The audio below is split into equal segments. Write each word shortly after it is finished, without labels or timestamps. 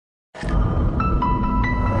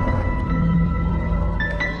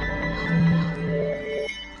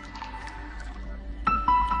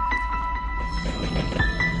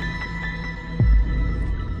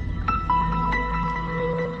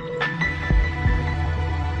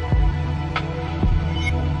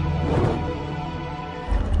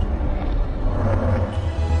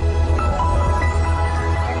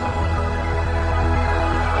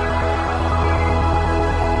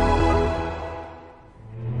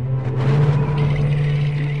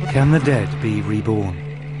Can the dead be reborn?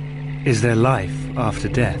 Is there life after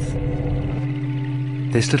death?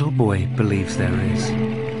 This little boy believes there is.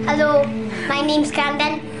 Hello, my name's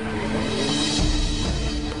Camden.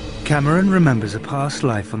 Cameron remembers a past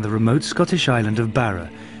life on the remote Scottish island of Barra,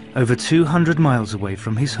 over 200 miles away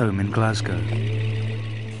from his home in Glasgow.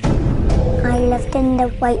 I lived in the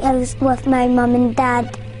White House with my mum and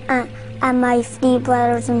dad and my 3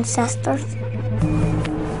 brothers and sisters.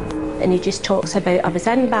 And he just talks about, I was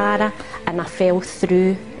in Barra and I fell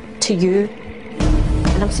through to you.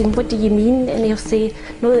 And I'm saying, what do you mean? And he'll say,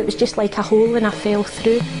 no, it was just like a hole and I fell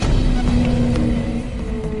through.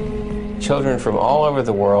 Children from all over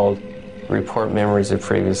the world report memories of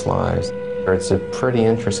previous lives. It's a pretty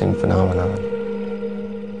interesting phenomenon.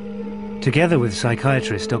 Together with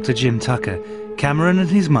psychiatrist Dr. Jim Tucker, Cameron and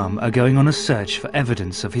his mum are going on a search for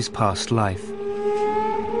evidence of his past life.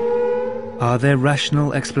 Are there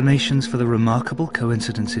rational explanations for the remarkable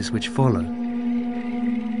coincidences which follow?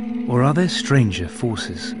 Or are there stranger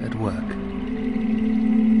forces at work?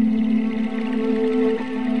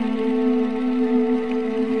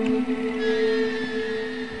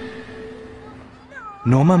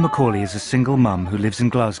 Norma Macaulay is a single mum who lives in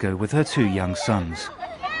Glasgow with her 2 young sons.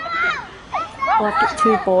 Well, I've got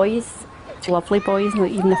 2 boys, lovely boys,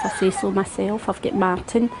 even if I say so myself. I've got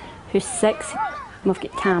Martin, who's 6, and I've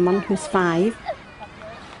got Cameron, who's 5.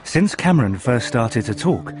 Since Cameron first started to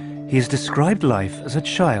talk, he has described life as a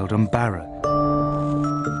child on Barra,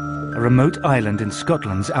 a remote island in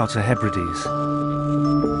Scotland's Outer Hebrides.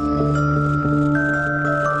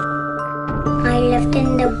 I lived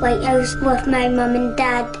in the White House with my mum and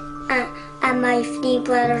dad and my 3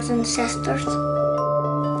 brothers and sisters.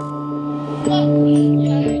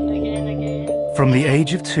 From the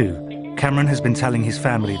age of 2, Cameron has been telling his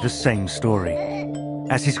family the same story.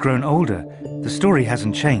 As he's grown older, the story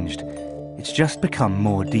hasn't changed. It's just become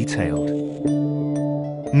more detailed.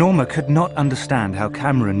 Norma could not understand how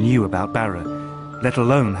Cameron knew about Barra, let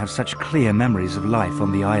alone have such clear memories of life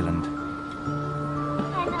on the island.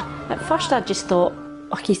 At first I just thought,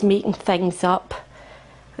 oh, he's making things up.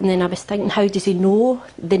 And then I was thinking, how does he know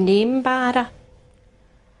the name Barra?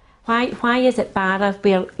 Why is it Barra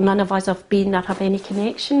where none of us have been or have any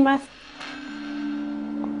connection with?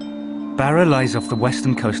 Barra lies off the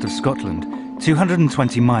western coast of Scotland,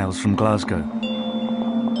 220 miles from Glasgow.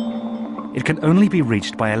 It can only be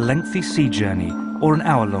reached by a lengthy sea journey or an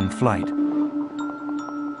hour-long flight.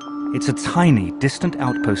 It's a tiny, distant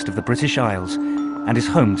outpost of the British Isles and is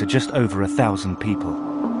home to just over 1,000 people.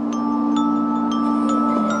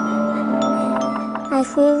 My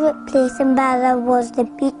favourite place in Barra was the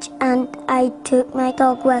beach, and I took my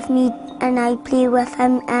dog with me and I play with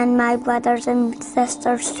him and my brothers and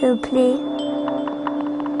sisters to play.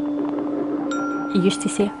 He used to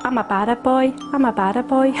say, I'm a Barra boy, I'm a Barra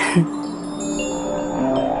boy.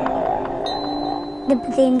 The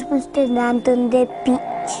planes must have landed on the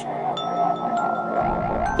beach.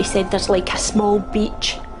 He said there's like a small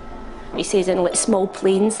beach. He says, and like small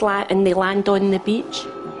planes and they land on the beach.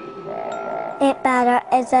 At Barra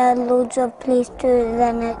is a loads of place to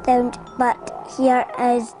run around, but here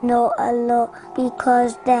is not a lot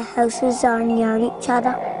because the houses are near each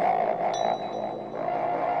other.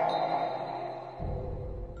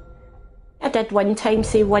 I did one time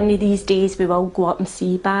say one of these days we will go up and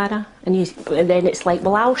see Barra, and then it's like,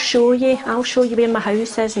 well, I'll show you where my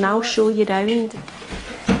house is and I'll show you round.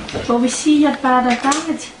 Will we see your Barra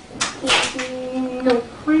dad? No.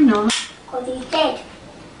 Why not? Because he's dead.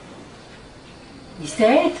 He's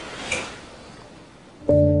dead?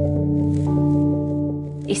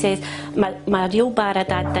 He says, my real Barra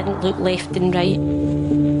dad didn't look left and right.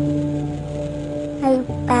 My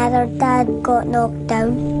Barra dad got knocked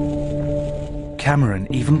down. Cameron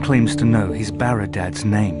even claims to know his Barra dad's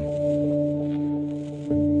name.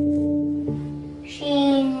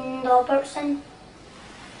 Shane Robertson.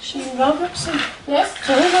 Shane Robertson? Yes.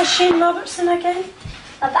 So who was Shane Robertson again?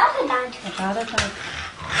 My Barra dad. My Barra dad.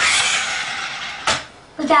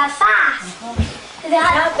 Was that fast? Is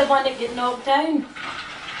that the one that got knocked down?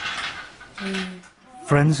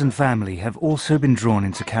 Friends and family have also been drawn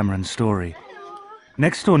into Cameron's story.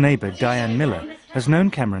 Next-door neighbour Diane Miller has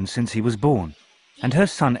known Cameron since he was born, and her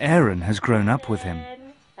son Aaron has grown up with him.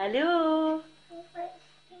 Hello.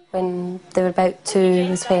 When they were about 2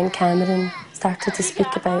 was when Cameron started to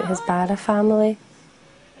speak about his Barra family.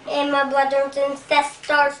 And my brothers and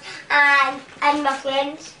sisters and my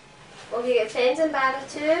friends. Well, you get friends in Barra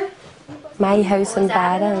too? My house in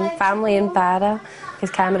Barra and family in Barra,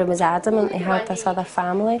 because Cameron was adamant he had this other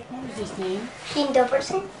family. What was his name? Shane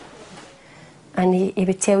Robertson. And he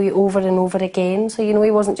would tell you over and over again, so you know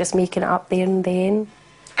he wasn't just making it up there and then.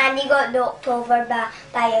 And he got knocked over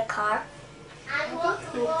by a car.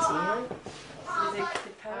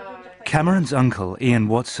 Cameron's uncle, Ian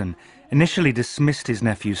Watson, initially dismissed his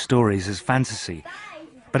nephew's stories as fantasy,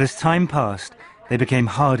 but as time passed, they became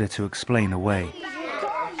harder to explain away.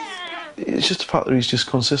 It's just the fact that he's just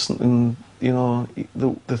consistent in, you know,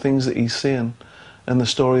 the things that he's saying and the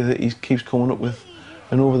story that he keeps coming up with.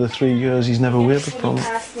 And over the 3 years, he's never wavered from it.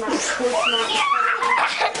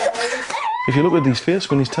 If you look at his face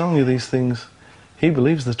when he's telling you these things, he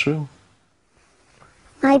believes they're true.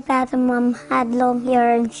 My dad and mum had long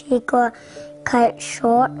hair and she got cut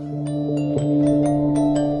short.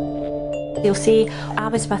 They'll say, I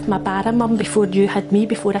was with my Barra mum before you had me,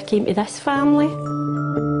 before I came to this family.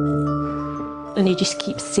 And he just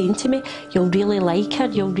keeps saying to me, you'll really like her,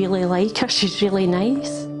 you'll really like her, she's really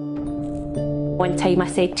nice. One time I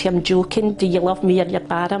said to him, joking, do you love me or your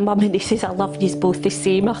Barra mum? And he says, I love you both the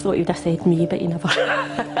same. I thought he would have said me, but he never.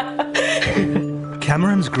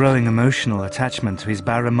 Cameron's growing emotional attachment to his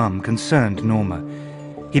Barra mum concerned Norma.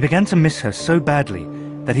 He began to miss her so badly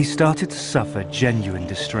that he started to suffer genuine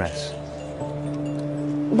distress.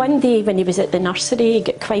 One day when he was at the nursery, he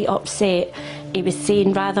got quite upset. He was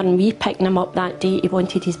saying rather than me picking him up that day, he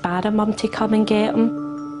wanted his Barra mum to come and get him.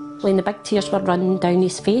 And the big tears were running down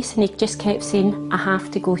his face and he just kept saying, I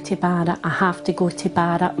have to go to Barra, I have to go to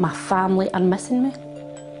Barra, my family are missing me.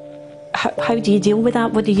 How do you deal with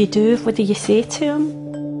that? What do you do? What do you say to him?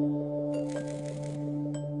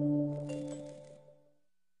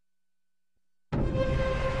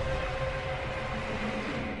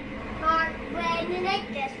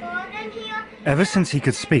 Ever since he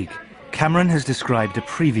could speak, Cameron has described a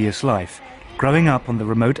previous life, growing up on the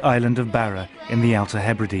remote island of Barra in the Outer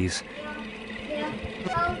Hebrides.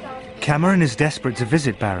 Cameron is desperate to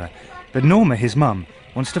visit Barra, but Norma, his mum,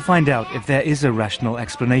 wants to find out if there is a rational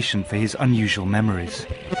explanation for his unusual memories.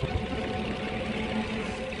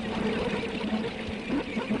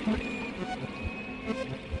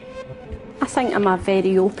 I think I'm a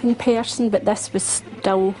very open person, but this was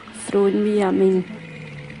still throwing me. I mean,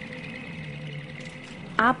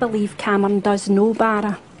 I believe Cameron does know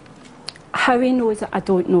Barra. How he knows it, I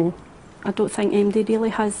don't know. I don't think anybody really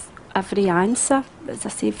has every answer. As I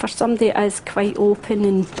say, for somebody that is quite open,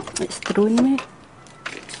 and it's thrown me.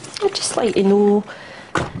 I'd just like to know,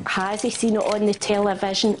 has he seen it on the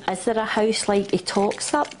television? Is there a house like he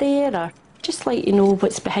talks up there? Or just like to know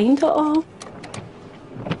what's behind it all.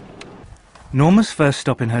 Norma's first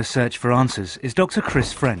stop in her search for answers is Dr.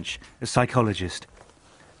 Chris French, a psychologist.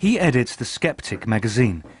 He edits The Skeptic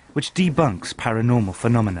magazine, which debunks paranormal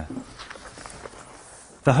phenomena.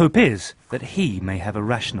 The hope is that he may have a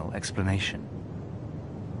rational explanation.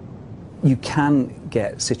 You can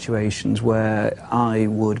get situations where I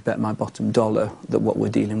would bet my bottom dollar that what we're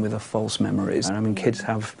dealing with are false memories. I mean, kids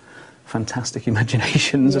have fantastic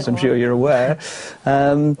imaginations, as I'm sure you're aware.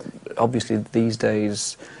 Obviously, these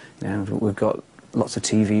days, you know, we've got lots of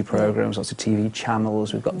TV programmes, lots of TV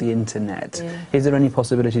channels, we've got the internet. Is there any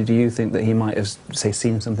possibility, do you think, that he might have, say,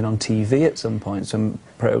 seen something on TV at some point, some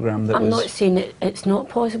programme that I'm not saying it's not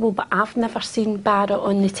possible, but I've never seen Barra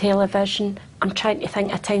on the television. I'm trying to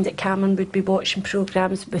think of times that Cameron would be watching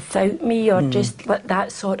programmes without me, or just like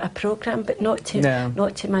that sort of programme, but not to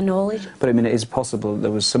my knowledge. But I mean, it is possible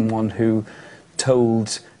there was someone who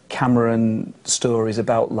told Cameron stories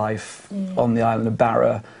about life on the island of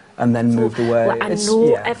Barra and then moved away. Well, I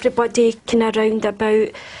know everybody kind of round about,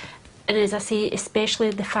 and as I say,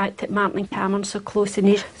 especially the fact that Martin and Cameron are so close in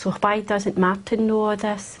age, so why doesn't Martin know all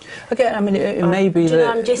this? Again, I mean, it may be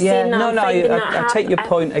that... I'm just saying I take your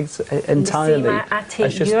point entirely. I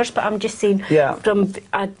take yours, but I'm just saying, from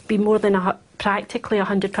I'd be more than practically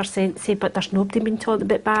 100% say, but there's nobody been told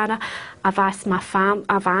about Barra. I've asked my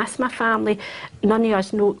family. None of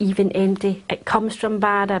us know even anybody. It comes from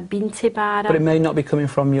Barra, been to Barra. But it may not be coming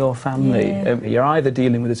from your family. You're either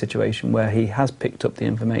dealing with a situation where he has picked up the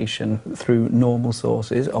information through normal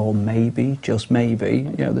sources, or maybe, just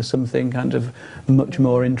maybe, you know, there's something kind of much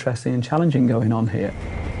more interesting and challenging going on here.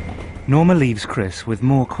 Norma leaves Chris with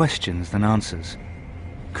more questions than answers.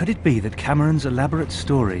 Could it be that Cameron's elaborate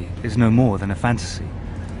story is no more than a fantasy?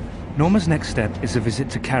 Norma's next step is a visit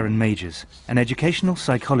to Karen Majors, an educational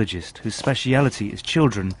psychologist whose speciality is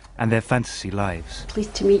children and their fantasy lives.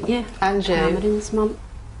 Pleased to meet you. And you. Cameron's mum.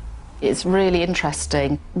 It's really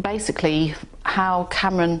interesting. Basically, how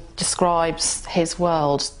Cameron describes his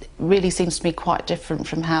world really seems to me quite different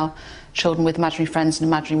from how children with imaginary friends and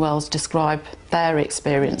imaginary worlds describe their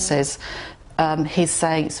experiences. He's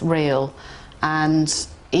saying it's real, and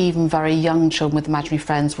even very young children with imaginary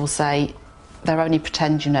friends will say they're only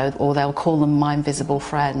pretend, you know, or they'll call them my invisible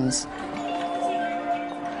friends.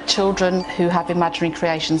 Children who have imaginary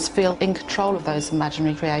creations feel in control of those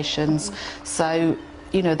imaginary creations, so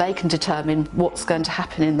you know they can determine what's going to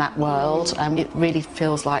happen in that world. It really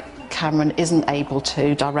feels like Cameron isn't able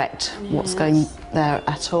to direct what's going there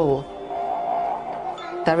at all.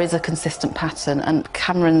 There is a consistent pattern, and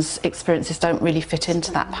Cameron's experiences don't really fit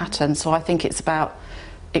into that pattern, so I think it's about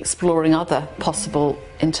exploring other possible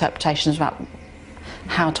interpretations about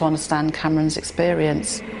how to understand Cameron's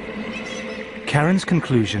experience. Karen's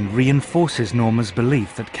conclusion reinforces Norma's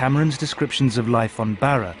belief that Cameron's descriptions of life on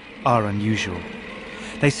Barra are unusual.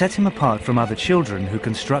 They set him apart from other children who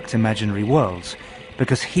construct imaginary worlds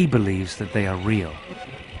because he believes that they are real.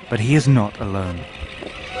 But he is not alone.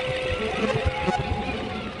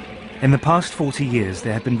 In the past 40 years,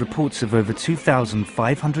 there have been reports of over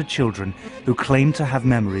 2,500 children who claim to have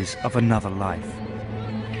memories of another life.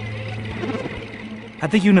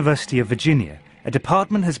 At the University of Virginia, a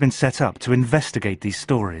department has been set up to investigate these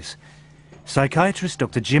stories. Psychiatrist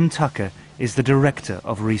Dr. Jim Tucker is the director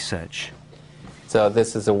of research. So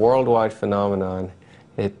this is a worldwide phenomenon.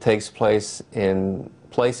 It takes place in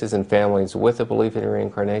places and families with a belief in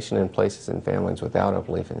reincarnation and places and families without a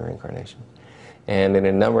belief in reincarnation. And in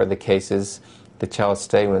a number of the cases, the child's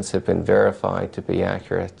statements have been verified to be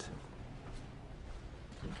accurate.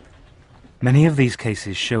 Many of these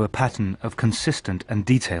cases show a pattern of consistent and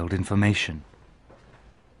detailed information.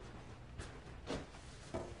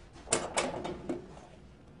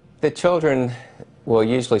 The children will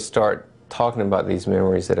usually start talking about these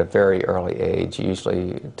memories at a very early age,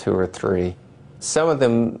 usually 2 or 3. Some of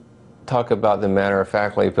them talk about them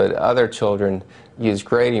matter-of-factly, but other children use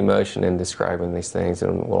great emotion in describing these things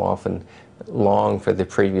and will often long for the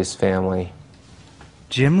previous family.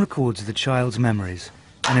 Jim records the child's memories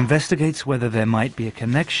and investigates whether there might be a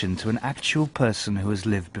connection to an actual person who has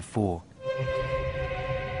lived before.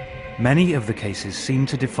 Many of the cases seem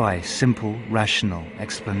to defy simple, rational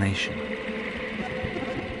explanation.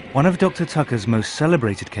 One of Dr. Tucker's most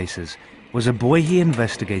celebrated cases was a boy he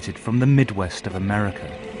investigated from the Midwest of America.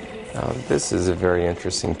 This is a very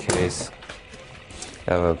interesting case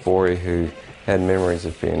of a boy who had memories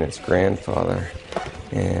of being his grandfather,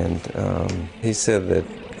 and he said that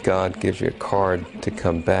God gives you a card to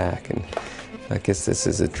come back, and I guess this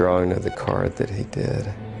is a drawing of the card that he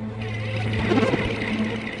did.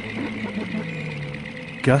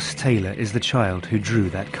 Gus Taylor is the child who drew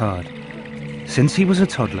that card. Since he was a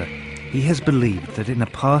toddler, he has believed that in a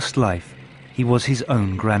past life he was his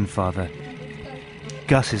own grandfather.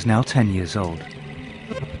 Gus is now 10 years old.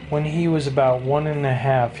 When he was about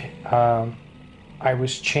 1.5, I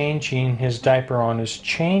was changing his diaper on his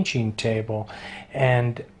changing table,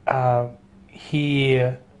 and he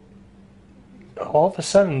all of a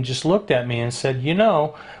sudden just looked at me and said, "You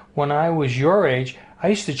know, when I was your age, I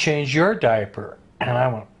used to change your diaper." And I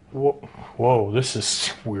went, whoa, this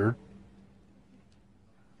is weird.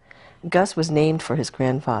 Gus was named for his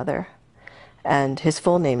grandfather, and his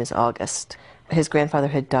full name is August. His grandfather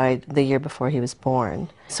had died the year before he was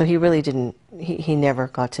born, so he really didn't, he never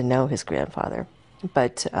got to know his grandfather.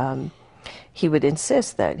 But he would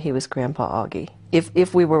insist that he was Grandpa Augie.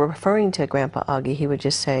 If we were referring to Grandpa Augie, he would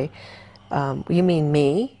just say, "You mean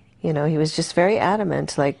me?" You know, he was just very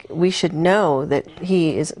adamant, like, we should know that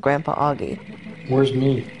he is Grandpa Augie. Where's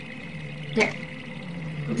me? There.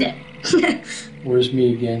 There. Where's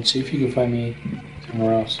me again? See if you can find me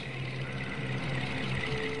somewhere else.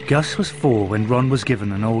 Gus was 4 when Ron was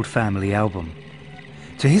given an old family album.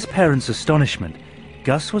 To his parents' astonishment,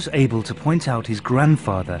 Gus was able to point out his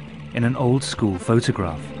grandfather in an old school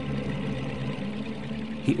photograph.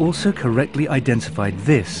 He also correctly identified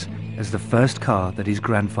this as the first car that his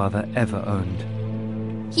grandfather ever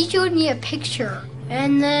owned. He showed me a picture,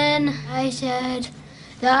 and then I said,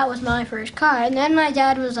 that was my first car. And then my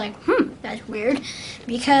dad was like, that's weird,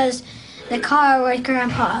 because the car was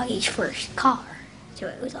Grandpa Augie's first car. So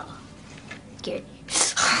it was all scared.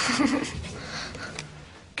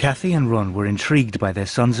 Kathy and Ron were intrigued by their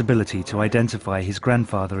son's ability to identify his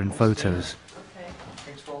grandfather in photos.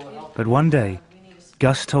 But one day,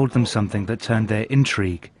 Gus told them something that turned their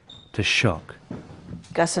intrigue to shock.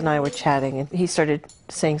 Gus and I were chatting, and he started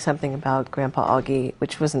saying something about Grandpa Augie,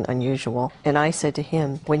 which wasn't unusual. And I said to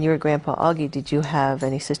him, when you were Grandpa Augie, did you have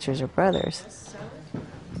any sisters or brothers?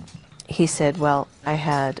 He said, well, I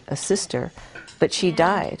had a sister, but she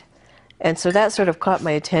died. And so that sort of caught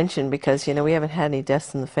my attention because, you know, we haven't had any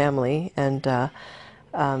deaths in the family. And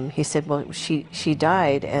he said, well, she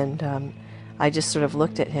died. And I just sort of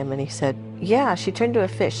looked at him and he said, yeah, she turned to a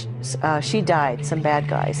fish. She died, some bad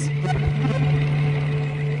guys.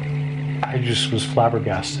 I just was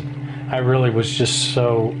flabbergasted. I really was just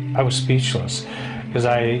I was speechless. because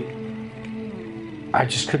I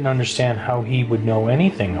just couldn't understand how he would know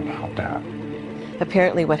anything about that.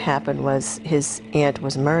 Apparently what happened was his aunt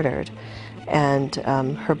was murdered, and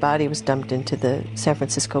her body was dumped into the San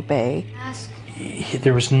Francisco Bay.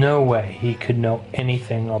 There was no way he could know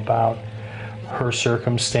anything about her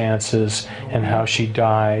circumstances and how she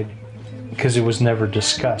died, because it was never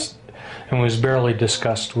discussed, and was barely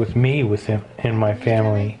discussed with me, with him in my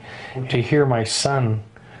family. To hear my son,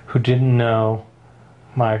 who didn't know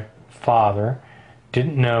my father,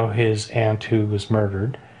 didn't know his aunt who was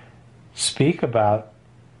murdered, speak about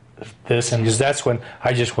this, and because that's when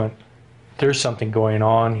I just went, there's something going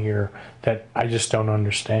on here that I just don't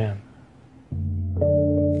understand.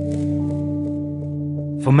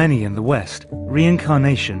 For many in the West,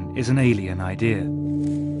 reincarnation is an alien idea.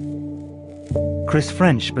 Chris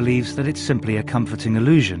French believes that it's simply a comforting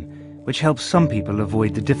illusion, which helps some people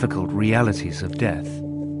avoid the difficult realities of death.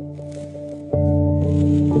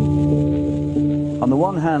 On the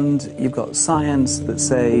one hand, you've got science that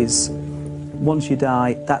says, once you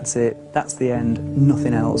die, that's it, that's the end,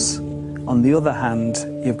 nothing else. On the other hand,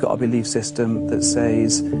 you've got a belief system that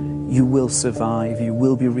says you will survive, you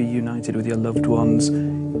will be reunited with your loved ones.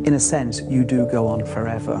 In a sense, you do go on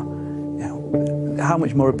forever. You know, how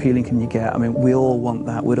much more appealing can you get? I mean, we all want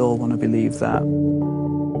that, we'd all want to believe that.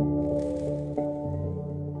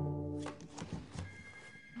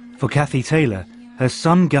 For Kathy Taylor, her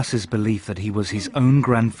son Gus's belief that he was his own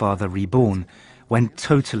grandfather reborn went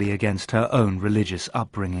totally against her own religious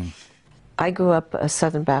upbringing. I grew up a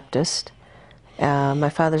Southern Baptist. My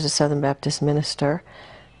father's a Southern Baptist minister,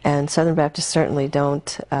 and Southern Baptists certainly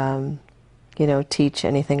don't, teach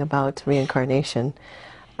anything about reincarnation.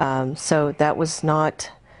 So that was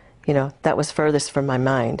not, that was furthest from my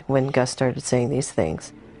mind when Gus started saying these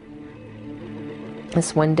things.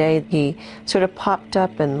 This one day he sort of popped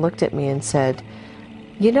up and looked at me and said,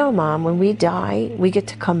 "You know, Mom, when we die, we get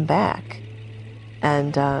to come back."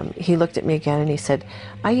 And he looked at me again and he said,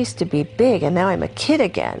 "I used to be big and now I'm a kid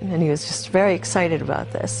again." And he was just very excited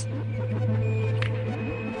about this.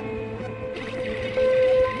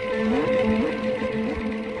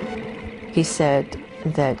 He said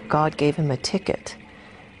that God gave him a ticket.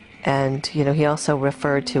 And, he also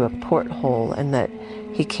referred to a porthole, and that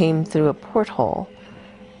he came through a porthole,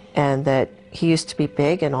 and that he used to be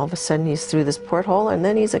big and all of a sudden he's through this porthole and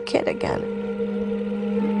then he's a kid again.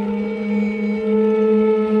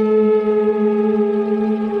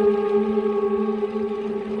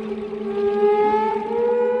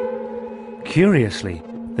 Curiously,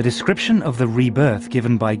 the description of the rebirth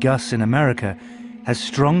given by Gus in America has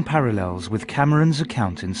strong parallels with Cameron's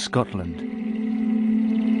account in Scotland.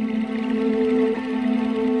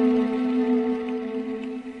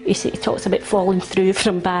 He talks about falling through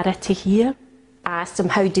from Barra to here. I asked him,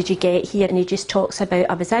 how did you get here? And he just talks about,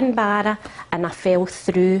 I was in Barra and I fell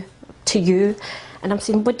through to you. And I'm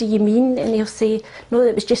saying, what do you mean? And he'll say, no,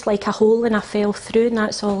 it was just like a hole and I fell through, and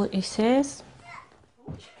that's all he says.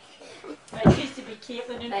 I used to be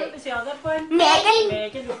Caitlin, and what was the other one? Megan.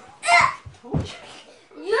 Megan.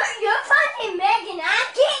 You're fucking Megan, I'm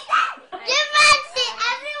Caitlin. You fancy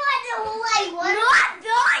everyone like what? Not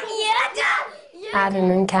doing yet.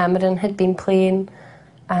 Aaron and Cameron had been playing,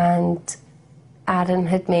 and Aaron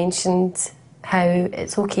had mentioned how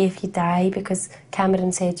it's okay if you die, because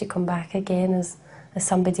Cameron said you come back again as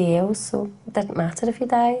somebody else, so it didn't matter if you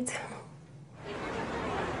died.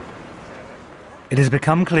 It has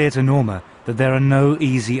become clear to Norma that there are no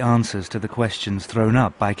easy answers to the questions thrown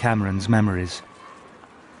up by Cameron's memories.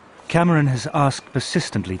 Cameron has asked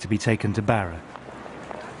persistently to be taken to Barra.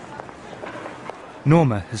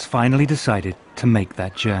 Norma has finally decided to make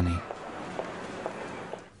that journey.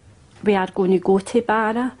 We are going to go to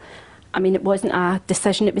Barra. I mean, it wasn't a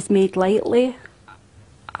decision that was made lightly.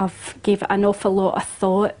 I've gave it an awful lot of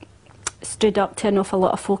thought, stood up to an awful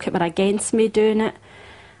lot of folk that were against me doing it,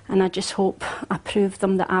 and I just hope I proved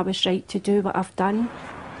them that I was right to do what I've done.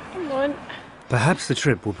 Come on. Perhaps the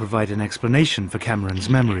trip will provide an explanation for Cameron's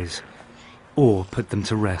memories, or put them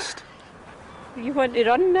to rest. You want to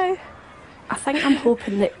run now? I think I'm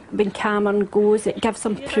hoping that when Cameron goes, it gives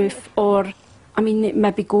them proof, or, I mean, they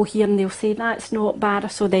maybe go here and they'll say, that's not Barra,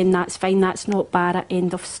 so then that's fine, that's not Barra,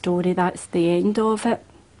 end of story, that's the end of it.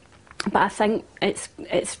 But I think it's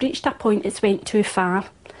reached a point, it's went too far.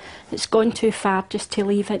 It's gone too far just to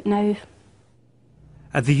leave it now.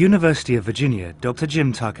 At the University of Virginia, Dr.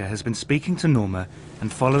 Jim Tucker has been speaking to Norma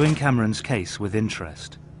and following Cameron's case with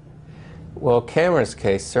interest. Well, Cameron's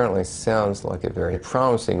case certainly sounds like a very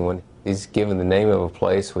promising one. He's given the name of a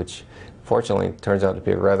place, which fortunately turns out to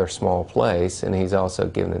be a rather small place, and he's also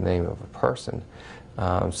given the name of a person.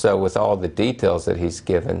 So with all the details that he's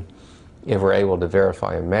given, if we're able to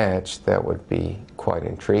verify a match, that would be quite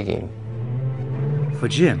intriguing. For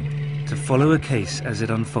Jim, to follow a case as it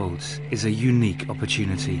unfolds is a unique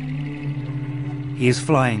opportunity. He is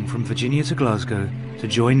flying from Virginia to Glasgow to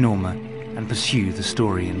join Norma and pursue the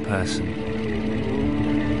story in person.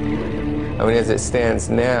 I mean, as it stands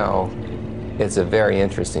now, it's a very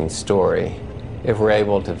interesting story. If we're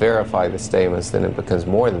able to verify the statements, then it becomes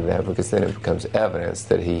more than that, because then it becomes evidence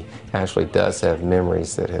that he actually does have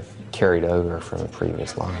memories that have carried over from a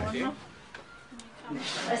previous life.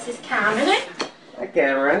 This is Cameron. Hi,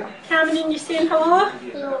 Cameron. Cameron, you saying hello?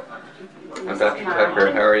 Hello. I'm Dr.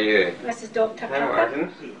 Tucker. How are you? This is Dr. Hi, Tucker. Martin.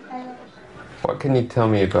 What can you tell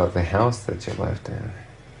me about the house that you lived in?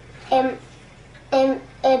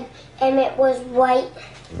 It was white.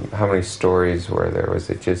 How many stories were there? Was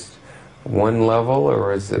it just one level,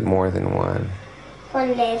 or was it more than one?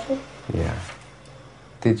 One level. Yeah.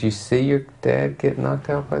 Did you see your dad get knocked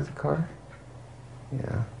out by the car?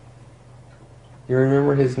 Yeah. You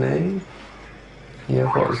remember his name? Yeah,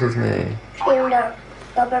 what was his name? Shane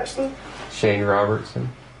Robertson. Shane Robertson.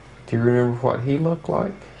 Do you remember what he looked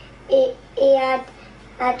like? He had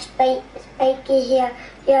spiky hair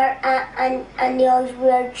and he always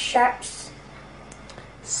wore shirts.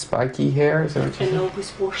 Spiky hair, is that what you And said?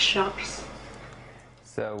 always wore shirts.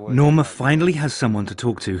 So Norma finally has someone to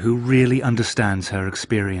talk to who really understands her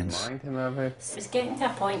experience. remind him of it? It was getting to a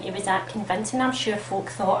point he was that convincing. I'm sure folk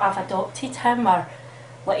thought I've adopted him, or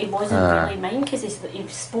like he wasn't really mine, because he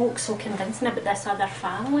spoke so convincing about this other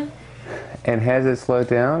family. And has it slowed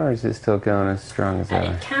down, or is it still going as strong as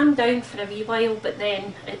ever? It calmed down for a wee while, but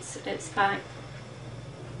then it's back.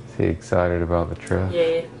 Is he excited about the trip?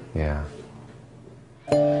 Yeah. Yeah.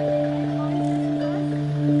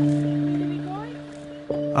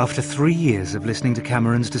 After 3 years of listening to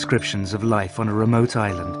Cameron's descriptions of life on a remote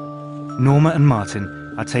island, Norma and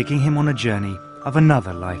Martin are taking him on a journey of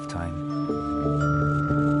another lifetime.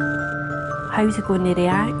 How's he going to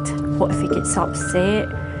react? What if he gets upset?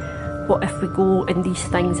 What if we go and these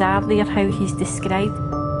things are there, how he's described?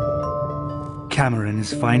 Cameron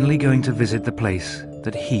is finally going to visit the place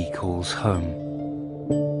that he calls home.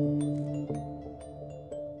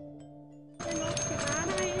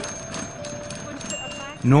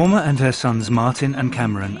 Norma and her sons Martin and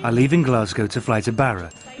Cameron are leaving Glasgow to fly to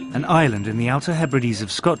Barra, an island in the Outer Hebrides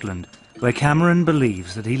of Scotland, where Cameron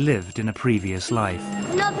believes that he lived in a previous life.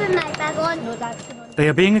 Not with my bag on. No, that's the one. They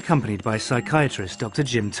are being accompanied by psychiatrist Dr.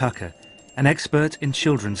 Jim Tucker, an expert in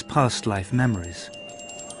children's past life memories.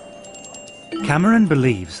 Cameron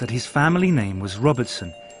believes that his family name was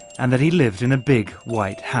Robertson and that he lived in a big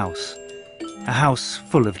white house, a house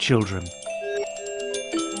full of children.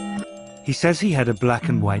 He says he had a black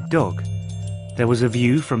and white dog. There was a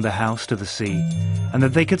view from the house to the sea, and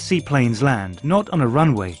that they could see planes land, not on a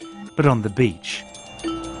runway, but on the beach.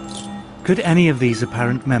 Could any of these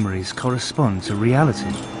apparent memories correspond to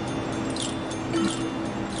reality?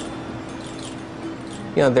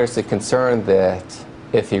 You know, there's a concern that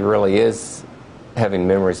if he really is having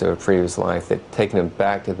memories of a previous life, that taking him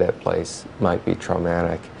back to that place might be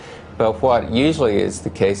traumatic. But what usually is the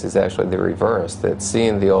case is actually the reverse, that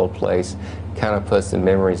seeing the old place kind of puts the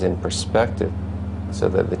memories in perspective so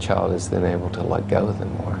that the child is then able to let go of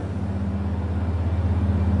them more.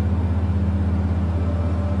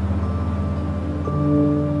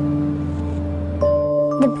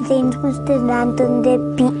 The planes must have landed on the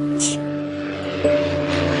beach.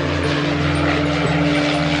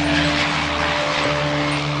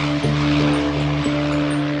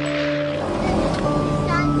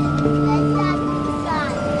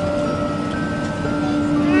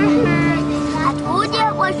 I told you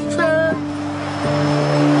it was true.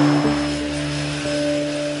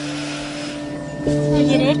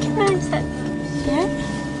 You recognise it? Yeah?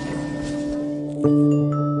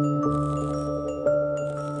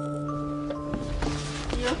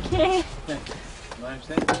 You okay?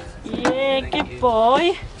 Yeah, good boy.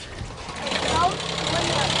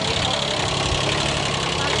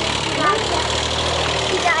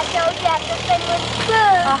 I told you everything was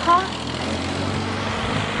true.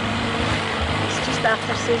 It's just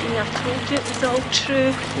after saying I told you it was all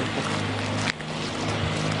true.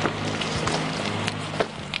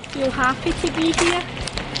 Feel happy to be here?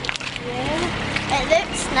 Yeah. It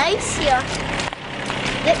looks nice here.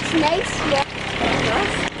 Looks nice here.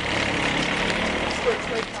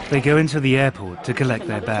 They go into the airport to collect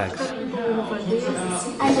their bags. I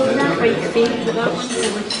know that right favourite, that one's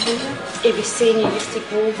really true. He was saying he used to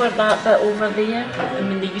go over that bit over there, and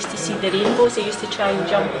when they used to see the rainbows, they used to try and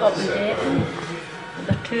jump up and get them.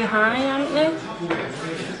 They're too high, aren't they?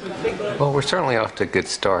 Well, we're certainly off to a good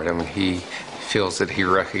start. I mean, he feels that he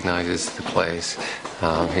recognizes the place.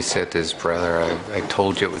 He said to his brother, I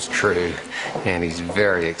told you it was true, and he's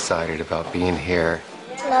very excited about being here.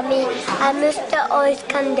 Mummy, I must always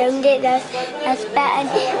come down to this bit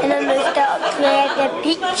and I must play at the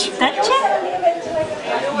beach. Did you?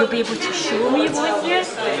 You'll be able to show me, won't you?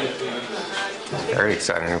 Very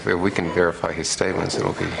exciting. If we can verify his statements,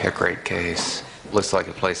 it'll be a great case. Looks like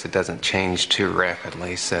a place that doesn't change too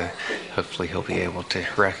rapidly, so hopefully he'll be able to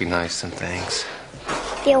recognize some things.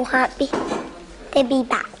 Feel happy to be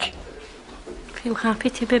back. Feel happy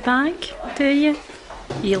to be back, do you?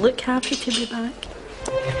 You look happy to be back.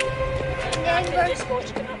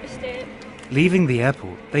 Leaving the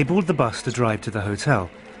airport, they board the bus to drive to the hotel,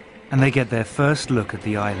 and they get their first look at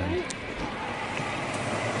the island.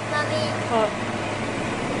 Mummy,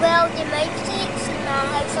 well, you might see my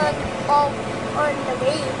house on the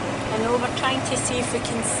way. I know, we're trying to see if we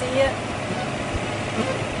can see it.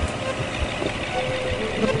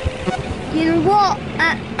 You know what?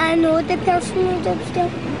 I know the person who lives there,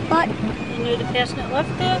 but... You know the person that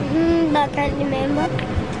lived there? But I can't remember.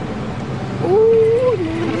 Oh,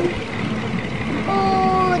 no.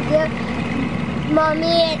 Oh, dear.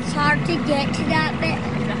 Mommy, it's hard to get to that bit.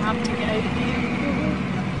 Is it hard to get out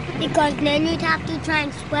there? Because then you'd have to try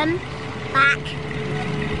and swim back.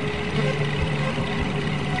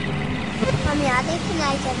 Mommy, I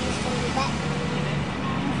recognize every single bit.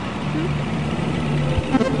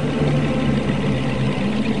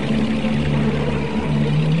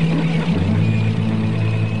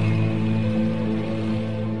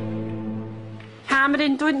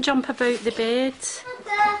 Cameron, don't jump about the bed.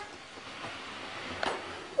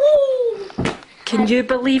 Can you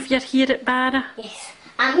believe you're here at Barra? Yes.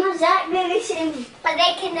 I'm not exactly the same, but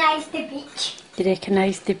I recognise the beach. You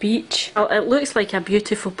recognise the beach? Oh, it looks like a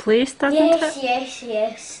beautiful place, doesn't Yes, it?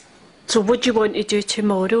 yes. So what do you want to do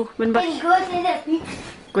tomorrow when And go to the beach.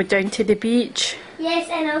 go down to the beach? Yes,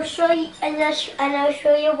 and I'll show you, and I'll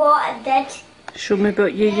show you what I did. Show me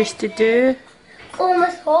what you used to do. Oh, my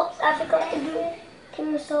socks! I forgot to do it. Take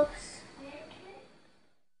my socks.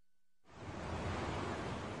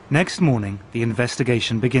 Next morning, the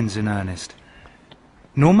investigation begins in earnest.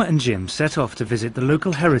 Norma and Jim set off to visit the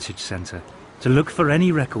local heritage centre to look for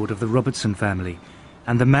any record of the Robertson family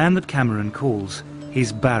and the man that Cameron calls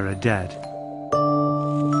his Barra dad.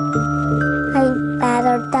 My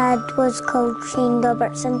Barra dad was called Shane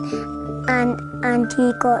Robertson, and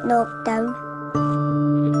he got knocked down.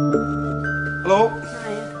 Hello.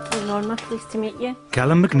 Hi, Norma, pleased to meet you.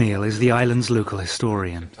 Callum McNeil is the island's local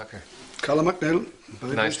historian. Tucker. Callum McNeil.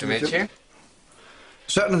 Nice to meet you.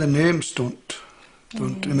 Certainly the names don't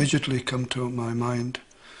immediately come to my mind.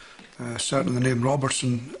 Certainly the name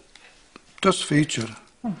Robertson does feature,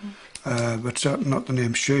 but certainly not the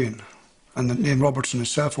name Shane. And the name Robertson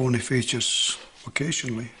itself only features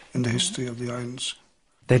occasionally in the history of the islands.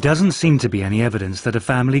 There doesn't seem to be any evidence that a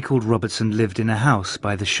family called Robertson lived in a house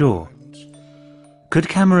by the shore. Could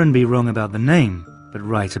Cameron be wrong about the name, but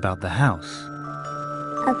right about the house?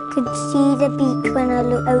 I could see the beach when I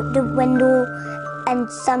looked out the window, and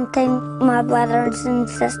sometimes my brothers and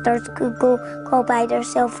sisters could go by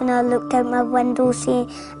themselves, and I looked out my window seeing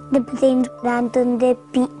the planes land on the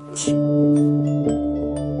beach.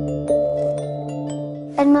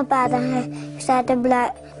 And my brother said a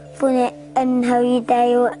black phone and how he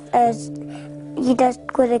died is he just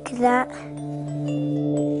go like that.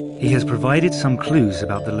 He has provided some clues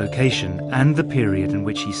about the location and the period in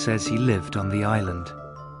which he says he lived on the island.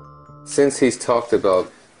 Since he's talked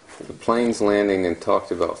about the planes landing and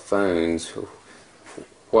talked about phones,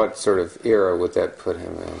 what sort of era would that put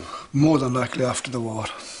him in? More than likely after the war.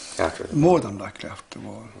 After the war. More than likely after the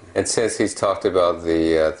war. And since he's talked about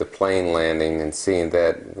the plane landing and seeing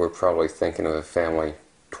that, we're probably thinking of a family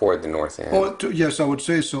toward the north end. Oh, yes, I would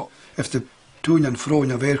say so. If the to-ing and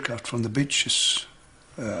fro-ing of aircraft from the beach is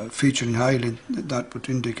featuring highly, that would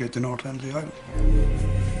indicate the north end of the island.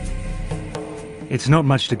 It's not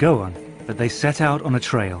much to go on, but they set out on a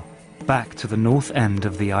trail back to the north end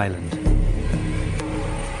of the island.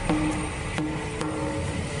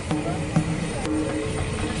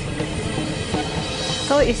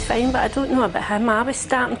 I thought he was fine, but I don't know about him. I was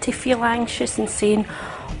starting to feel anxious and saying,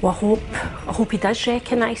 well, I hope he does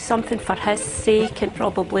recognise something for his sake and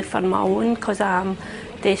probably for my own, because I'm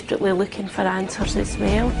desperately looking for answers as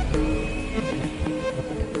well.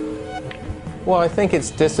 Well, I think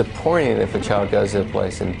it's disappointing if a child goes to a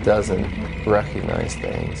place and doesn't recognize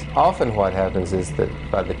things. Often what happens is that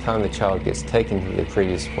by the time the child gets taken to the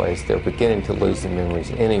previous place, they're beginning to lose the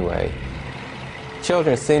memories anyway.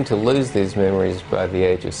 Children seem to lose these memories by the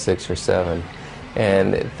age of 6 or 7,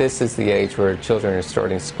 And this is the age where children are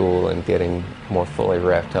starting school and getting more fully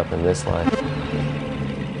wrapped up in this life.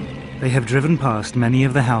 They have driven past many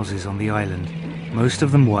of the houses on the island, most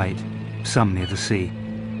of them white, some near the sea.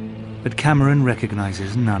 But Cameron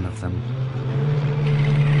recognizes none of them.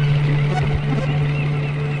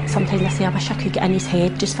 Sometimes I say I wish I could get in his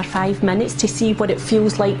head just for 5 minutes to see what it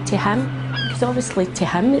feels like to him. Because obviously to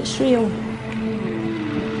him it's real.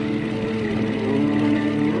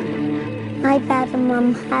 My dad and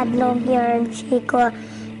mum had long hair and she got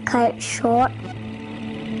cut short.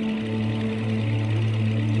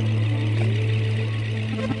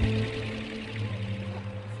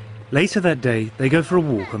 Later that day, they go for a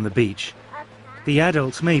walk on the beach. The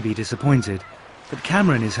adults may be disappointed, but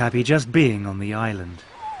Cameron is happy just being on the island.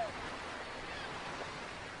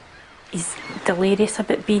 He's delirious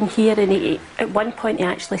about being here, and at one point he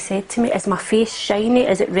actually said to me, "Is my face shiny?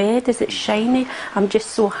 Is it red? Is it shiny? I'm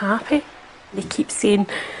just so happy." He keeps saying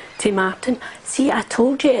to Martin, "See, I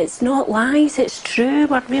told you, it's not lies, it's true,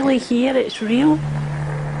 we're really here, it's real."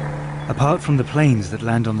 Apart from the planes that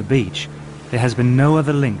land on the beach, there has been no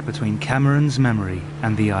other link between Cameron's memory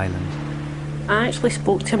and the island. I actually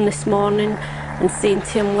spoke to him this morning and saying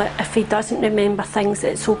to him, look, if he doesn't remember things,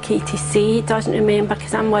 it's okay to say he doesn't remember,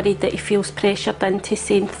 because I'm worried that he feels pressured into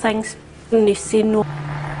saying things and he's saying no.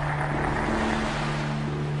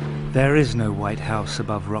 There is no white house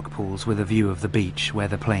above rock pools with a view of the beach where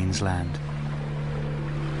the planes land.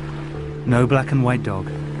 No black and white dog.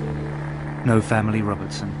 No family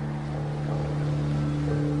Robertson.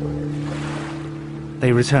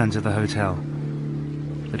 They return to the hotel.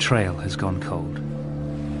 The trail has gone cold.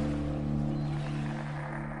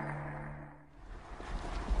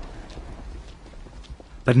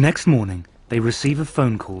 But next morning, they receive a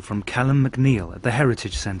phone call from Callum McNeil at the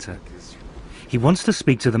Heritage Centre. He wants to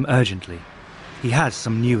speak to them urgently. He has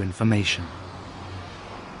some new information.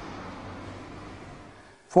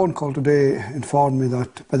 Phone call today informed me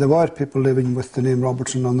that there were people living with the name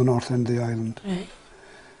Robertson on the north end of the island. Right.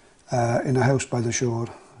 In a house by the shore.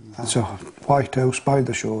 It's a white house by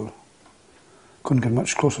the shore. Couldn't get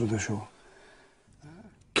much closer to the shore.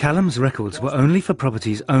 Callum's records were only for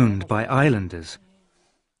properties owned by islanders,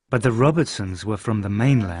 but the Robertsons were from the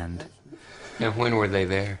mainland. And when were they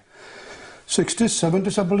there? 60s,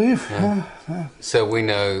 70s, I believe. Yeah. So we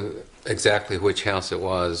know exactly which house it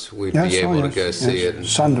was. We'd be able to go see it.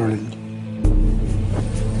 Sunderland.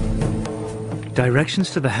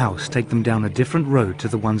 Directions to the house take them down a different road to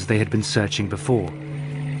the ones they had been searching before.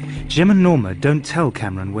 Jim and Norma don't tell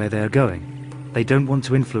Cameron where they're going. They don't want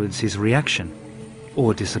to influence his reaction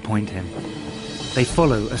or disappoint him. They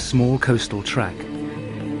follow a small coastal track.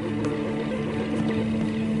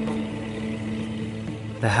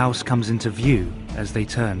 The house comes into view as they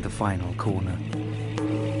turn the final corner.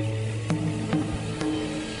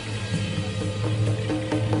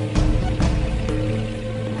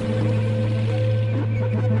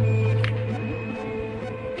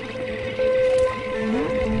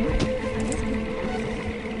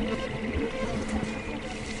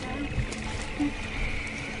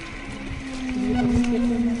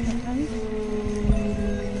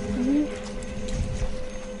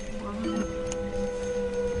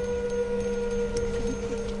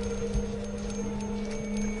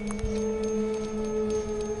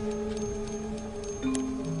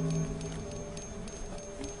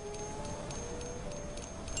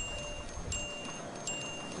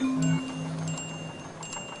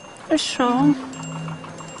 What's wrong?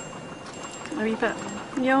 A wee bit.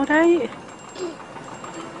 You alright?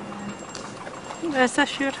 Is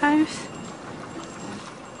this your house?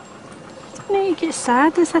 Don't you get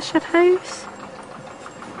sad? Is this your house?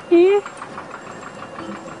 Yeah?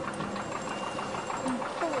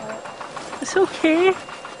 It's okay.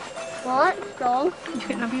 What's wrong? You're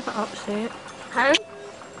getting a wee bit upset. Huh?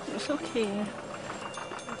 It's okay.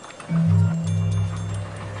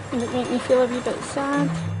 Does it make you feel a wee bit sad?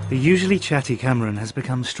 The usually chatty Cameron has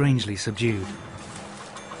become strangely subdued.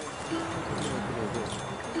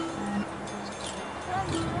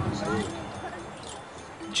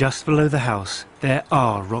 Just below the house, there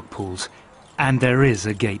are rock pools, and there is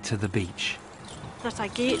a gate to the beach. There's a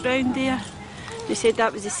gate round there. They said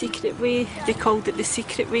that was the secret way. They called it the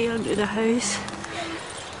secret way into the house.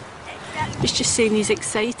 He's just saying he's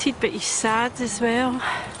excited, but he's sad as well.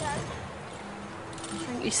 I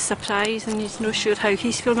think he's surprised and he's not sure how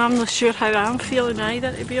he's feeling. I'm not sure how I'm feeling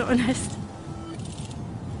either, to be honest.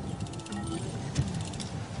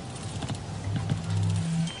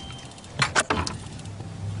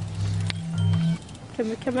 Can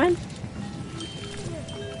we come in?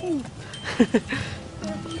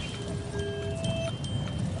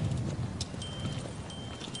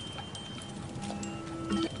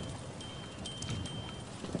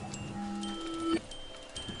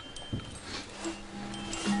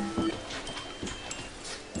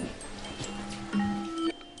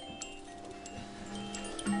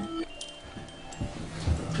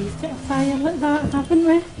 like that, haven't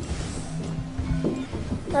we?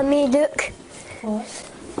 Let me look. What?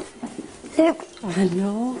 Look. I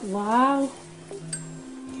know, wow.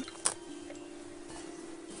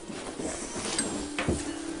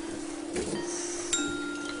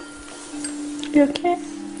 You okay?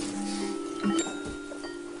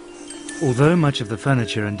 Although much of the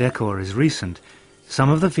furniture and decor is recent, some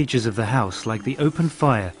of the features of the house, like the open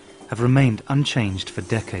fire, have remained unchanged for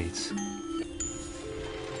decades.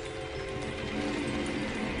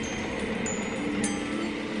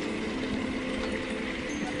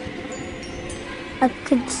 I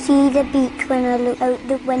could see the beach when I looked out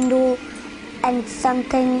the window, and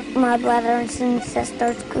sometimes my brothers and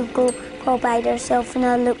sisters could go by themselves, and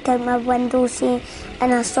I looked out my window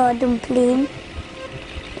and I saw them playing.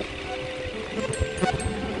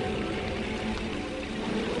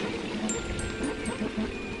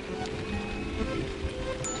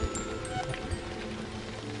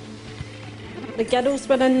 The girls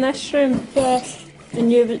were in this room? Yes.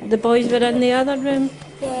 And the boys were in the other room?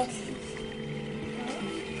 Yes.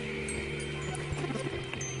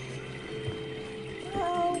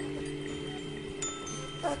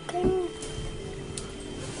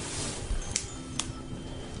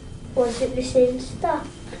 Was it the same stuff?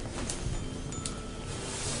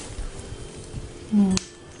 No.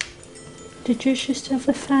 Did you just have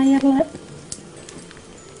the fire lit?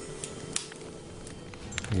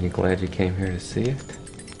 Are you glad you came here to see it?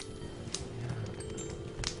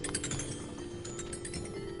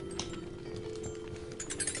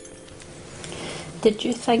 Did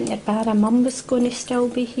you think that Bara Mum was going to still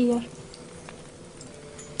be here?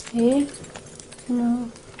 Eh? No.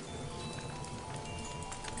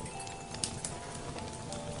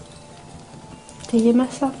 Do you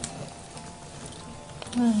miss her?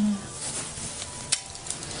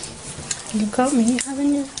 You got me,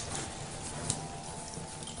 haven't you?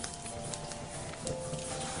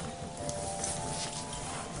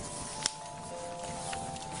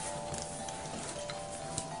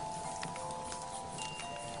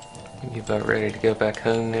 You about ready to go back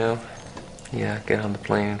home now? Yeah, get on the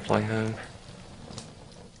plane and fly home.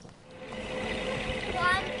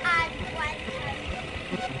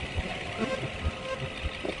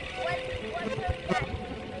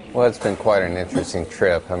 Well, it's been quite an interesting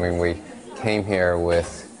trip. I mean, we came here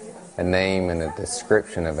with a name and a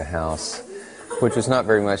description of a house, which was not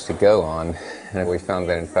very much to go on. And we found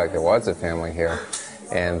that, in fact, there was a family here,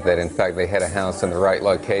 and that, in fact, they had a house in the right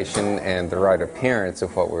location and the right appearance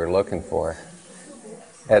of what we were looking for.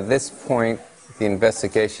 At this point, the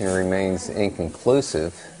investigation remains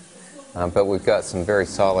inconclusive, but we've got some very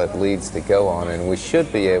solid leads to go on, and we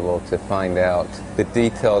should be able to find out the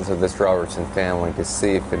details of this Robertson family to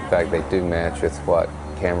see if, in fact, they do match with what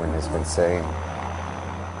Cameron has been saying.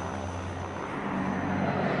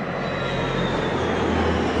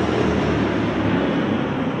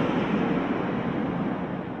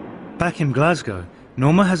 Back in Glasgow,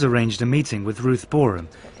 Norma has arranged a meeting with Ruth Borum,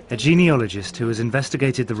 a genealogist who has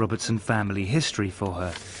investigated the Robertson family history for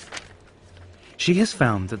her. She has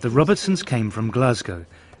found that the Robertsons came from Glasgow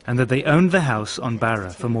and that they owned the house on Barra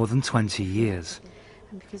for more than 20 years.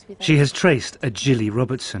 She has traced a Gilly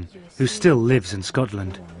Robertson, who still lives in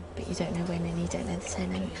Scotland. But you don't know when and you don't know the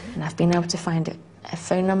surname. And I've been able to find a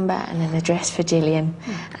phone number and an address for Gillian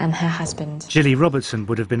and her husband. Gilly Robertson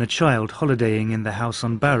would have been a child holidaying in the house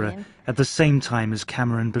on Barra at the same time as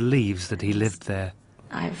Cameron believes that he lived there.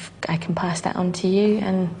 I can pass that on to you,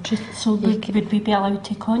 and so would we be allowed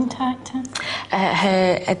to contact him?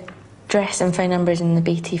 Her address and phone number is in the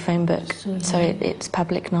BT phone book, so it's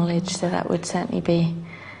public knowledge. So that would certainly be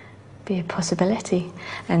a possibility.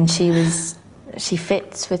 And she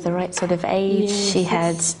fits with the right sort of age. Yes, she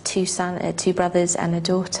had two brothers and a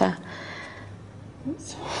daughter.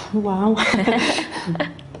 Wow.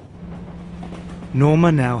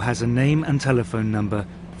 Norma now has a name and telephone number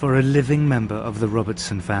for a living member of the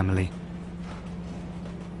Robertson family.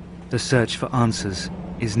 The search for answers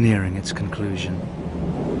is nearing its conclusion.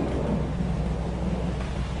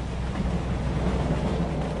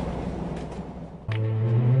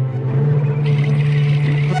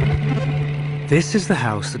 This is the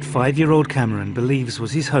house that 5-year-old Cameron believes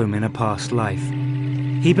was his home in a past life.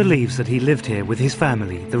 He believes that he lived here with his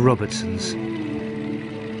family, the Robertsons.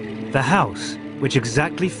 The house, which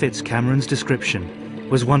exactly fits Cameron's description,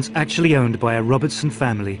 was once actually owned by a Robertson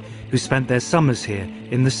family who spent their summers here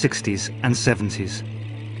in the 60s and 70s.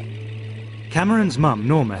 Cameron's mum,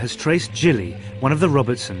 Norma, has traced Gilly, one of the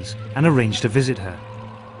Robertsons, and arranged to visit her.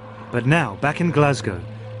 But now, back in Glasgow,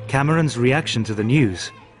 Cameron's reaction to the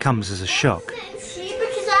news comes as a shock. See,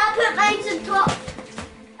 because I put mine on top.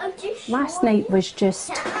 Last night was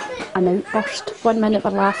just an outburst. One minute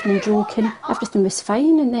we're laughing and joking, everything was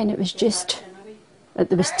fine, and then it was just,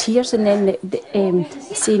 there was tears, and then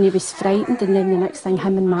saying he was frightened, and then the next thing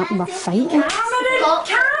him and Martin were fighting.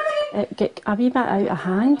 It got a wee bit out of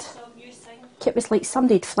hand. It was like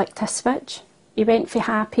somebody had flicked a switch. He went from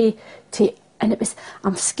happy to, and it was,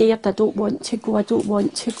 I'm scared, I don't want to go,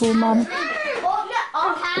 Mum.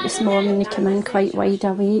 But this morning he came in quite wide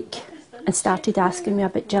awake and started asking me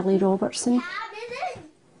about Jilly Robertson.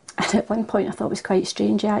 And at one point I thought it was quite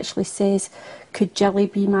strange. He actually says, could Jilly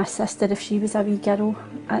be my sister if she was a wee girl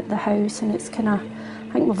at the house? And it's kind of,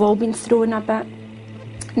 I think we've all been thrown a bit.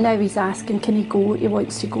 Now he's asking, can he go? He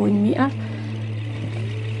wants to go and meet her.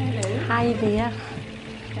 Hello. Hi there.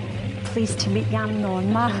 Pleased to meet you, I'm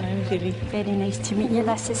Norma. Hello, Julie. Very nice to meet you.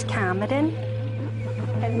 This is Cameron.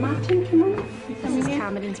 And Martin, come on. This is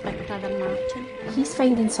Cameron's big brother, Martin. He's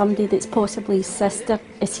finding somebody that's possibly his sister.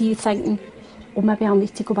 Is he thinking, oh, maybe I'll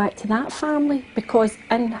need to go back to that family? Because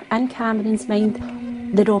in Cameron's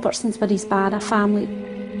mind, the Robertsons were his Barra family.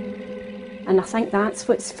 And I think that's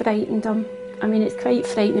what's frightened him. I mean, it's quite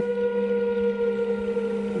frightening.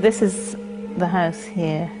 This is the house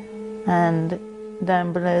here, and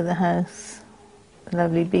down below the house, a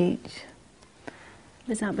lovely beach.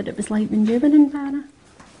 Was that what it was like when you were in Barra?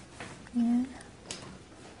 Yeah.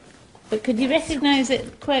 But could you recognise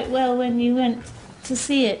it quite well when you went to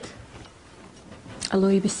see it? Although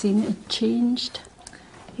you were saying it had changed.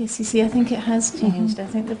 Yes, you see, I think it has changed. I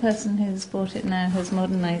think the person who's bought it now has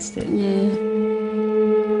modernised it. Yeah.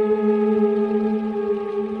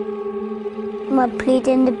 I played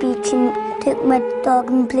in the beach and took my dog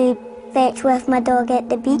and played fetch with my dog at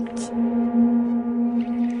the beach.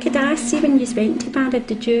 Could I ask you, when you went to Barra,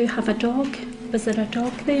 did you have a dog? Was there a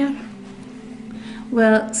dog there?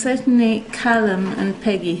 Well, certainly Callum and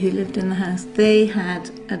Peggy, who lived in the house, they had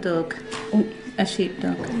a dog, a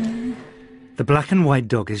sheepdog. The black and white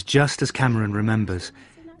dog is just as Cameron remembers.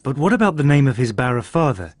 But what about the name of his Barra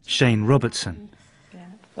father, Shane Robertson?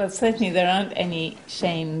 Well, certainly there aren't any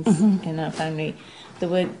Shanes in our family. There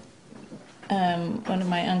were, one of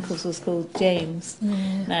my uncles was called James.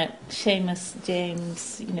 Yeah. Now, Seamus,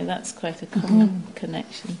 James, you know, that's quite a common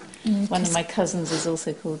connection. Yeah, one of my cousins is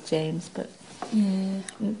also called James, but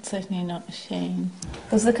certainly not a Shane.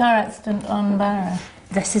 Was the car accident on Barra?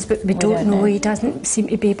 This is what we don't know. He doesn't seem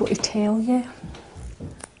to be able to tell you.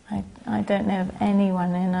 I don't know of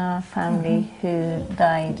anyone in our family who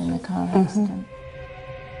died in a car accident.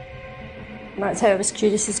 That's how I was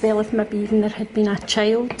curious as well, if maybe even there had been a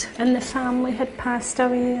child in the family had passed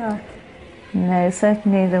away. Or... No,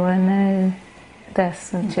 certainly there were no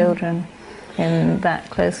deaths of children in that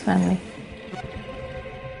close family.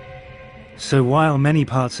 So while many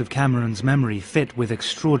parts of Cameron's memory fit with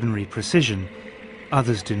extraordinary precision,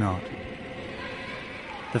 others do not.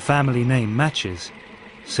 The family name matches,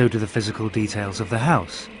 so do the physical details of the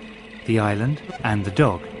house, the island and the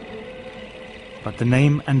dog. But the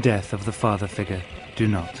name and death of the father figure do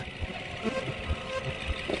not.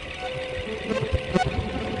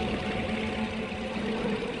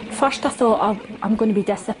 First I thought, I'm going to be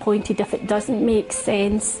disappointed if it doesn't make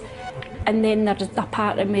sense. And then there's a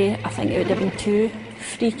part of me, I think it would have been too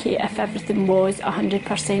freaky if everything was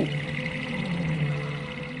 100%.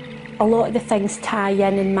 A lot of the things tie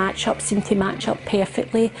in and match up, seem to match up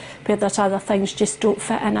perfectly, where there's other things just don't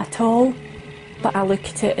fit in at all. But I look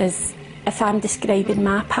at it as, if I'm describing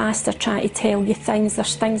my past or trying to tell you things,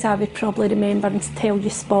 there's things I would probably remember and tell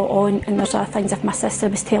you spot on, and there's other things, if my sister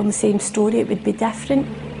was telling the same story, it would be different.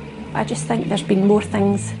 I just think there's been more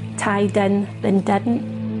things tied in than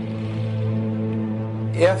didn't.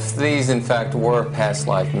 If these, in fact, were past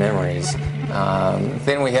life memories,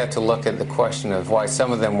 then we have to look at the question of why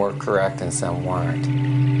some of them were correct and some weren't.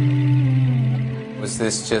 Was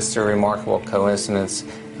this just a remarkable coincidence,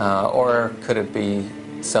 or could it be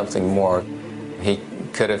something more? He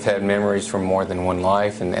could have had memories from more than one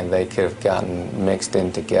life, and they could have gotten mixed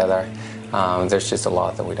in together. There's just a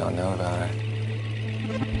lot that we don't know about it.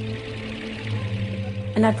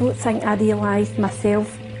 And I don't think I realised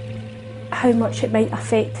myself how much it might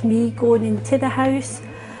affect me going into the house.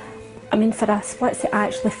 I mean, for a split, I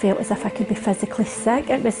actually felt as if I could be physically sick.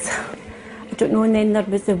 It was, I don't know, and then there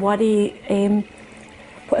was the worry,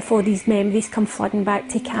 what if all these memories come flooding back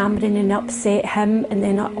to Cameron and upset him? And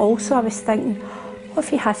then also I was thinking, what if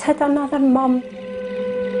he has had another mum?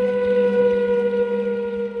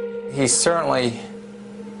 He certainly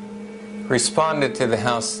responded to the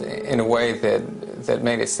house in a way that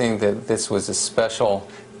made it seem that this was a special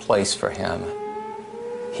place for him.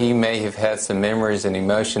 He may have had some memories and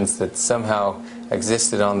emotions that somehow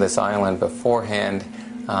existed on this island beforehand,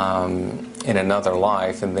 in another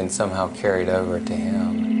life and then somehow carried over to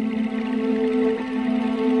him.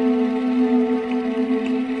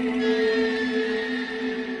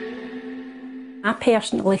 I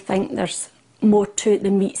personally think there's more to it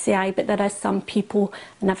than meets the eye, but there is some people,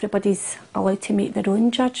 and everybody's allowed to make their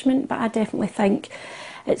own judgment, but I definitely think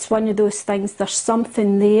it's one of those things, there's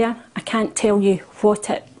something there. I can't tell you what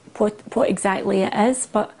exactly it is,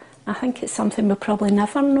 but I think it's something we'll probably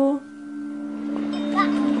never know.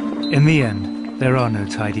 In the end, there are no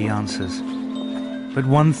tidy answers. But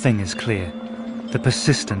one thing is clear, the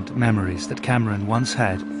persistent memories that Cameron once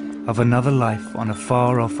had of another life on a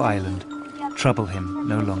far-off island trouble him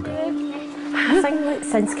no longer. I think that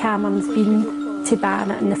since Cameron's been to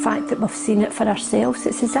Barnet and the fact that we've seen it for ourselves,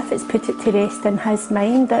 it's as if it's put it to rest in his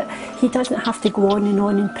mind that he doesn't have to go on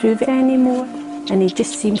and prove it anymore. And he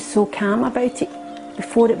just seems so calm about it.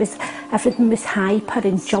 Before it was, everything was hyper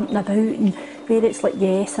and jumping about, and where it's like,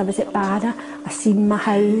 yes, I was at Barra, I seen my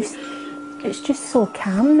house. It's just so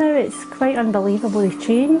calm now, it's quite unbelievable the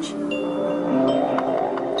change.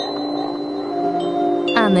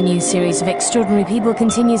 And the new series of Extraordinary People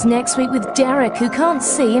continues next week with Derek, who can't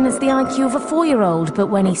see and has the IQ of a 4-year-old, but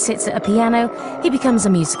when he sits at a piano, he becomes a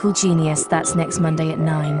musical genius. That's next Monday at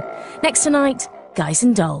 9. Next tonight, Guys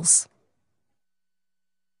and Dolls.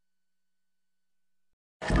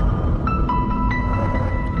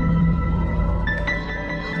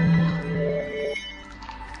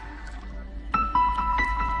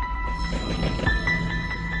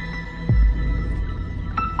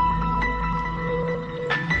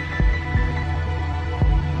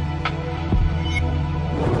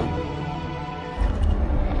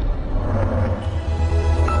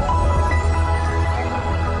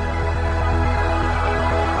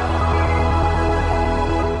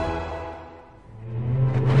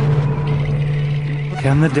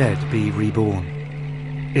 Can the dead be reborn?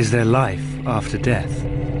 Is there life after death?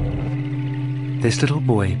 This little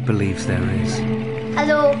boy believes there is.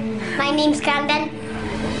 Hello, my name's Camden.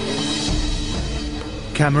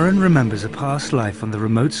 Cameron remembers a past life on the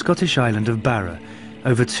remote Scottish island of Barra,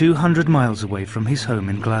 over 200 miles away from his home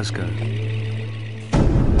in Glasgow.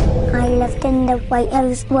 I lived in the White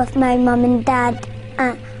House with my mum and dad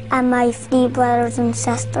and my 3 brothers and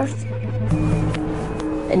sisters.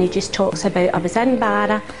 And he just talks about, I was in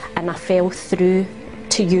Barra and I fell through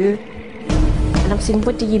to you. And I'm saying,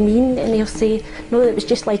 what do you mean? And he'll say, no, it was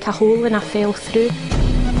just like a hole and I fell through.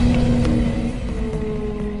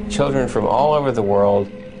 Children from all over the world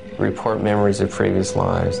report memories of previous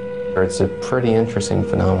lives. It's a pretty interesting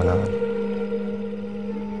phenomenon.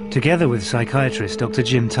 Together with psychiatrist Dr.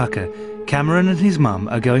 Jim Tucker, Cameron and his mum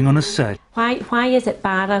are going on a search. Why is it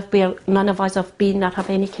Barra where none of us have been or have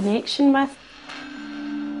any connection with?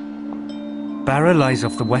 Barra lies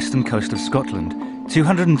off the western coast of Scotland,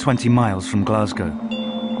 220 miles from Glasgow.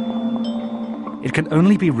 It can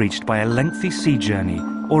only be reached by a lengthy sea journey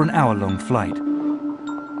or an hour-long flight.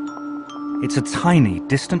 It's a tiny,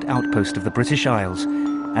 distant outpost of the British Isles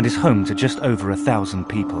and is home to just over 1,000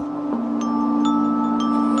 people.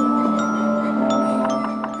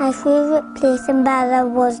 My favourite place in Barra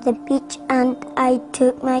was the beach, and I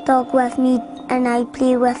took my dog with me and I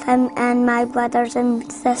play with him and my brothers and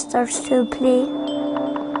sisters to play.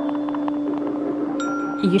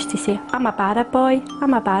 He used to say, I'm a Barra boy,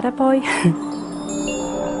 I'm a Barra boy.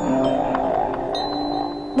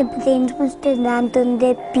 The planes must to land on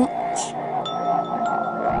the beach.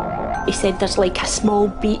 He said there's like a small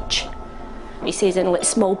beach. He says, and like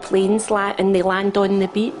small planes and they land on the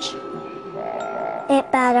beach. At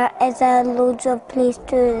Barra is loads of place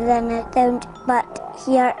to run around, but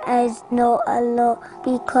here is not a lot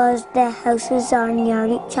because the houses are near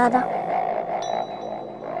each other.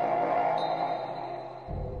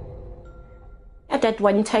 I did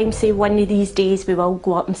one time say one of these days we will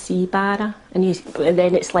go up and see Barra, and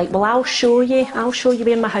then it's like, well, I'll show you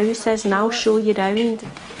where my house is and I'll show you round.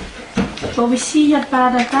 Will we see your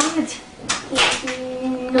Barra dad?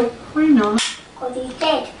 No. Why not? Because he's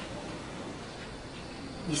dead.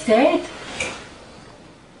 He's dead?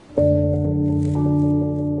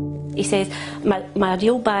 He says, my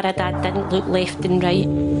real Barra dad didn't look left and right.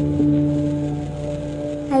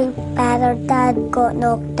 My Barra dad got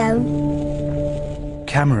knocked down.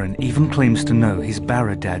 Cameron even claims to know his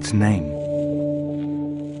Barra dad's name.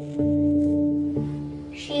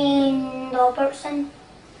 Shane Robertson.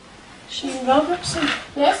 Shane Robertson?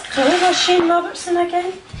 Yes. So who was Shane Robertson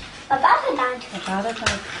again? My Barra dad. My Barra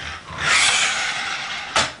dad.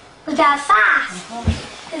 Was that fast?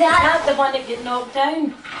 Is that the one that got knocked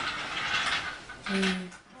down?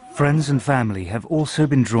 Friends and family have also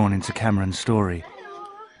been drawn into Cameron's story.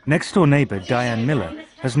 Next-door neighbour Diane Miller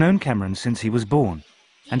has known Cameron since he was born,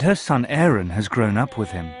 and her son Aaron has grown up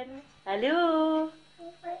with him. Hello.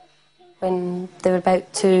 When they were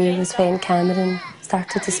about 2 was when Cameron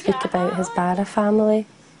started to speak about his Barra family.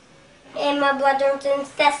 And my brothers and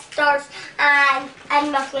sisters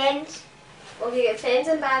and my friends. Well, you got friends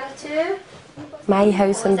in Barra too? My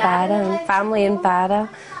house in Barra and family in Barra,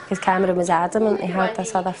 because Cameron was adamant he had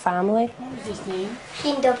this other family. What was his name?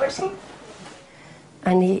 Shane Doverson.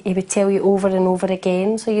 And he would tell you over and over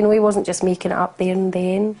again, so you know he wasn't just making it up there and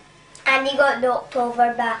then. And he got knocked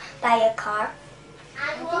over by a car.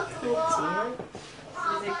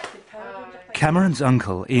 Cameron's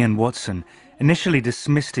uncle, Ian Watson, initially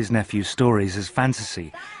dismissed his nephew's stories as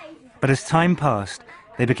fantasy, but as time passed,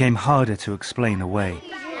 they became harder to explain away.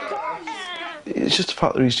 It's just the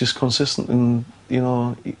fact that he's just consistent in, you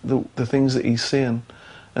know, the things that he's saying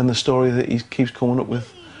and the story that he keeps coming up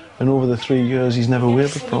with. And over the 3 years, he's never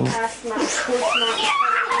wavered from it.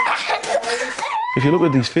 If you look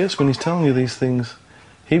at his face when he's telling you these things,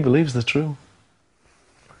 he believes they're true.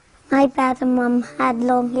 My dad and mum had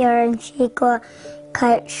long hair and she got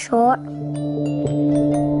cut short.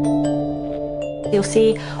 They'll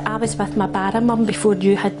say, I was with my Barra mum before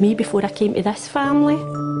you had me, before I came to this family.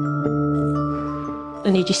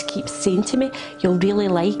 And he just keeps saying to me, you'll really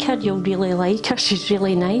like her, she's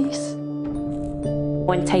really nice.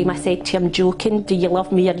 One time I said to him, joking, do you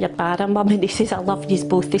love me or your Barra mum? And he says, I love you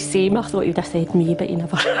both the same. I thought he would have said me, but he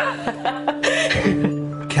never.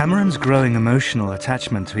 Cameron's growing emotional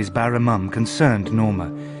attachment to his Barra mum concerned Norma.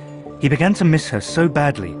 He began to miss her so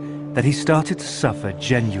badly that he started to suffer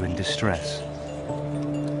genuine distress.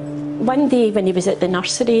 One day when he was at the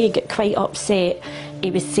nursery, he got quite upset. He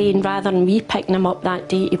was saying rather than me picking him up that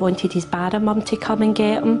day, he wanted his Barra mum to come and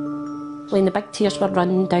get him. When the big tears were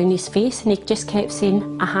running down his face, and he just kept saying,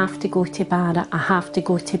 I have to go to Barra, I have to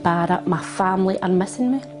go to Barra, my family are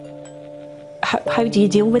missing me. How do you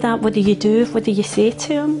deal with that? What do you do? What do you say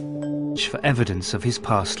to him? For evidence of his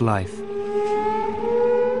past life.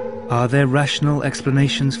 Are there rational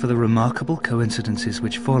explanations for the remarkable coincidences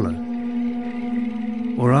which follow?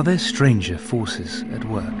 Or are there stranger forces at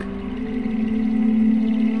work?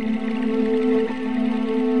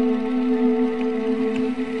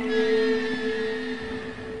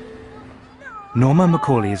 Norma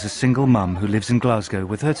Macaulay is a single mum who lives in Glasgow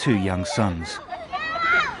with her 2 young sons.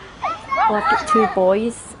 Well, I've got 2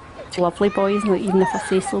 boys, lovely boys, even if I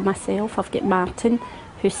say so myself. I've got Martin,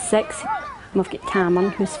 who's 6, and I've got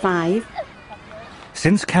Cameron, who's 5.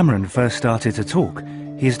 Since Cameron first started to talk,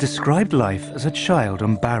 he has described life as a child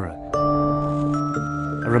on Barra,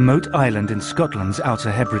 a remote island in Scotland's Outer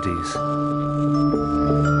Hebrides.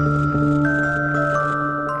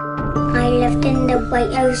 I lived in the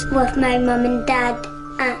White House with my mum and dad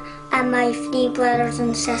and my 3 brothers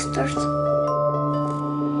and sisters.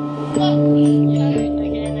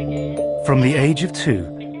 From the age of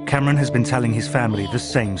 2, Cameron has been telling his family the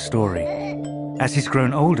same story. As he's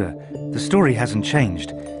grown older, the story hasn't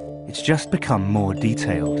changed. It's just become more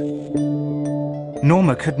detailed.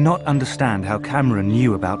 Norma could not understand how Cameron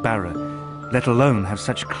knew about Barra, let alone have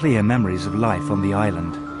such clear memories of life on the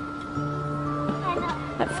island.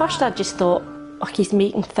 At first I just thought, oh, he's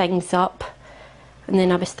making things up. And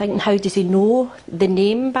then I was thinking, how does he know the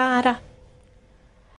name Barra?